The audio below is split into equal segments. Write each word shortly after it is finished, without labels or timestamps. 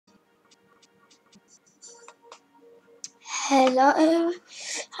Hello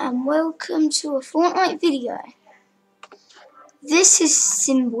and welcome to a Fortnite video. This is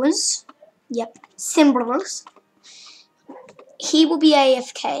Symbols. Yep, Symbols. He will be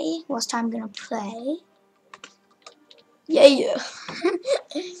AFK whilst I'm gonna play. Yeah.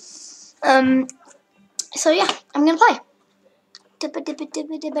 So yeah, I'm gonna play.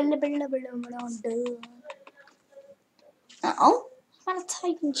 Oh, I'm gonna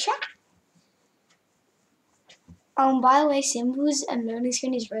type in chat. Oh, and by the way, Symbols and loading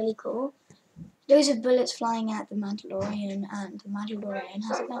screen is really cool. Those are bullets flying at the Mandalorian, and the Mandalorian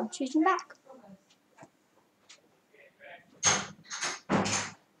has a gun shooting back.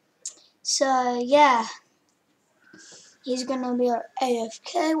 So yeah, he's gonna be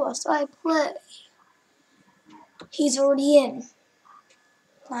AFK whilst I play. He's already in.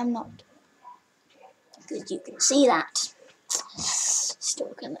 I'm not, because you can see that.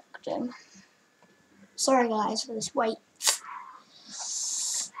 Still connecting. Sorry guys for this wait.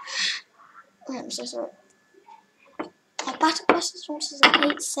 I'm so sorry. My battle pass response is at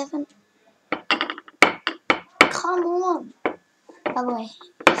 8-7. Come on. By the way,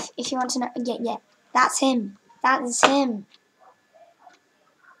 if you want to know, yeah, that's him. That is him.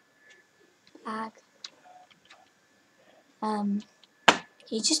 Bag.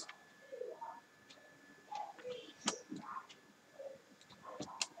 He just.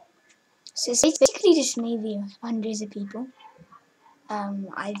 So it's basically just me with hundreds of people.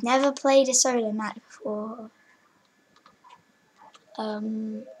 I've never played a solo match before.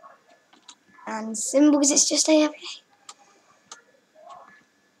 And Symbols, it's just AFK.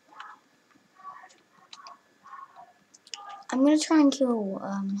 I'm gonna try and kill,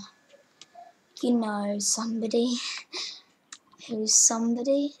 you know, somebody. Who's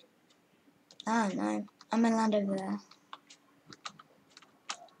somebody? I don't know. I'm gonna land over there.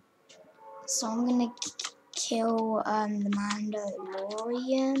 So I'm gonna kill, the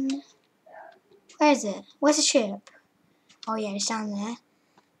Mandalorian. Where is it? Where's the ship? Oh yeah, it's down there.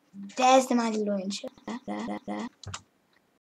 There's the Mandalorian ship. There.